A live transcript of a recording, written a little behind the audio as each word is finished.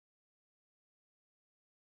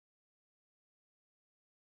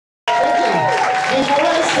before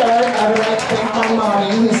I start, I would like to thank my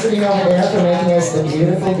mommy, who's sitting over there, for making us the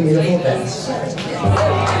beautiful, beautiful best. Now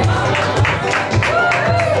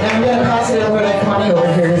I'm going to pass it over to Konni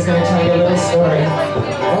over here, who's going to tell you a little story.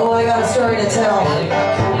 Oh, I got a story to tell.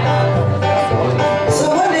 So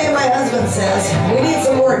one day my husband says, we need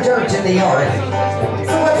some more dirt in the yard.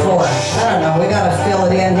 So what for? I don't know, we got to fill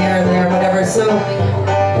it in here and there, whatever. So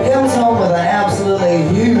he comes home with an absolutely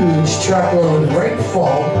huge truckload, right full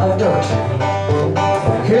of dirt.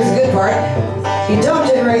 Here's the good part. He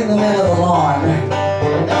dumped it right in the middle of the lawn.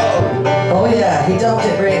 Oh yeah, he dumped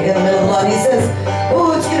it right in the middle of the lawn. He says,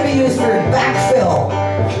 oh, it's going to be used for backfill.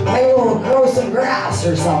 Maybe we'll grow some grass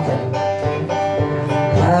or something.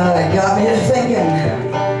 It got me to thinking.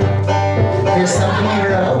 Here's something we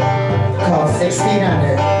wrote called 6 Feet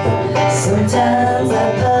Under. Sometimes I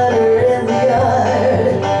putter in the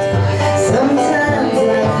yard. Sometimes I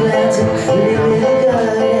plant a pretty little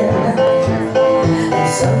garden.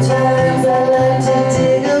 Sometimes I like to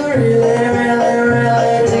dig a really, really,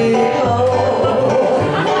 really deep hole.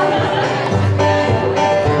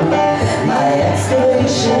 My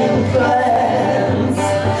excavation plans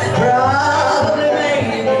probably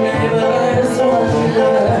make the neighbors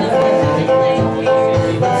wonder.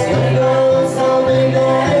 It's gonna go something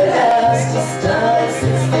that it has to start 6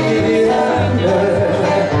 feet under.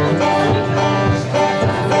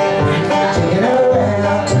 Taking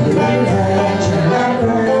around to the ground, turn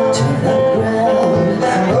around to the ground,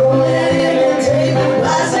 rolling in tape and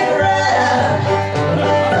plastic wrap,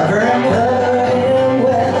 covering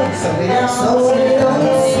well, so we don't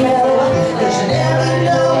smell. 'Cause you never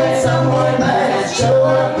know when someone might show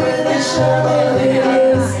up with a shovel in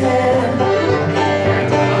his hand.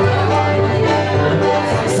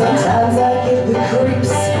 Sometimes I get the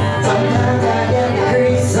creeps, sometimes I get the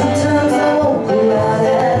creeps, sometimes I won't go out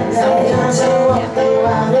at night, sometimes I won't go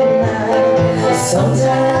out at night,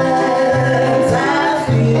 sometimes I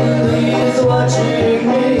feel he's watching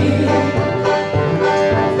me.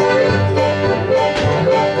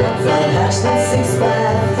 From a patch that's 6 by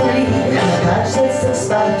 3, from a patch that's 6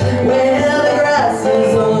 by 3, well, the grass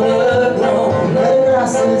is overgrown, the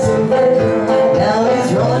grass is overgrown. Now he's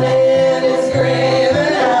rolling in his grave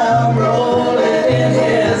and I'm rolling in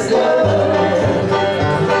his blood.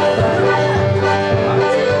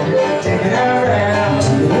 Taking around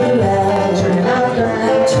to the loud, turning up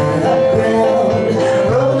ground, turning up ground,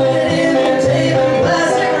 rolling in and tape and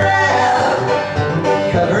plastic wrap,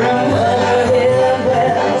 covering well,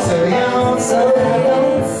 so you don't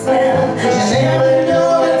smell. 'Cause you never know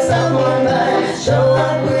when someone might show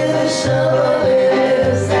up with a shovel in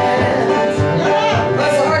his hands.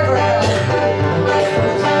 That's the hard part.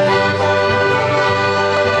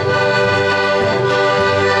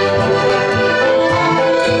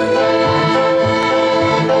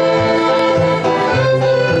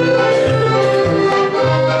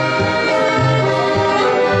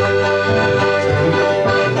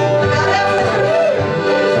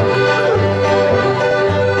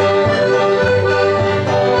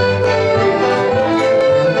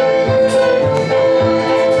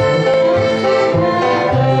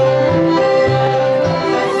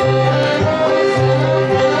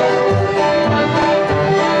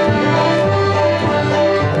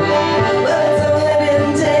 Well, it's only been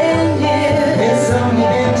 10 years. It's only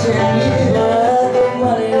been 10 years, But the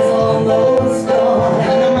money's almost gone.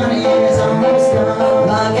 and the money is almost gone.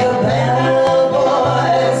 My cabana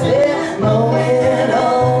boy's been mowing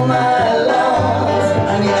all my lawns.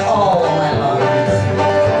 I mean, all of my lawns.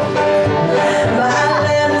 My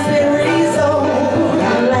land has been rezoned.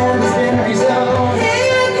 My land has been rezoned.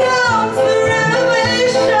 Here comes the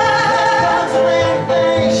renovation.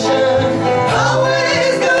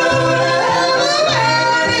 Always gonna have a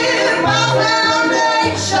man in my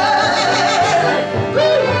foundation.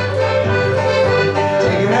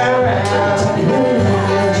 Taking around,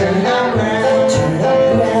 turning up ground, Turn up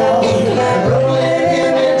ground, rolling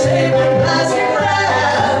in and tape and plastic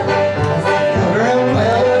wrap, covering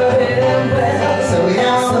well, so we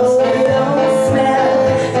don't smell.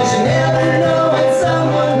 'Cause you never know when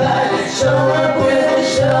someone might show up with a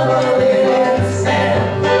shovel in his hand.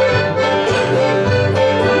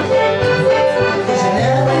 'Cause you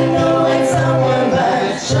never know when someone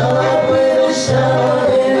might show up with a shovel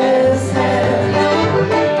in his hand.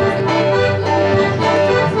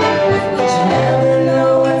 'Cause you never know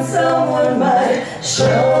when someone might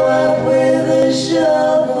show up with a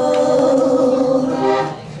shovel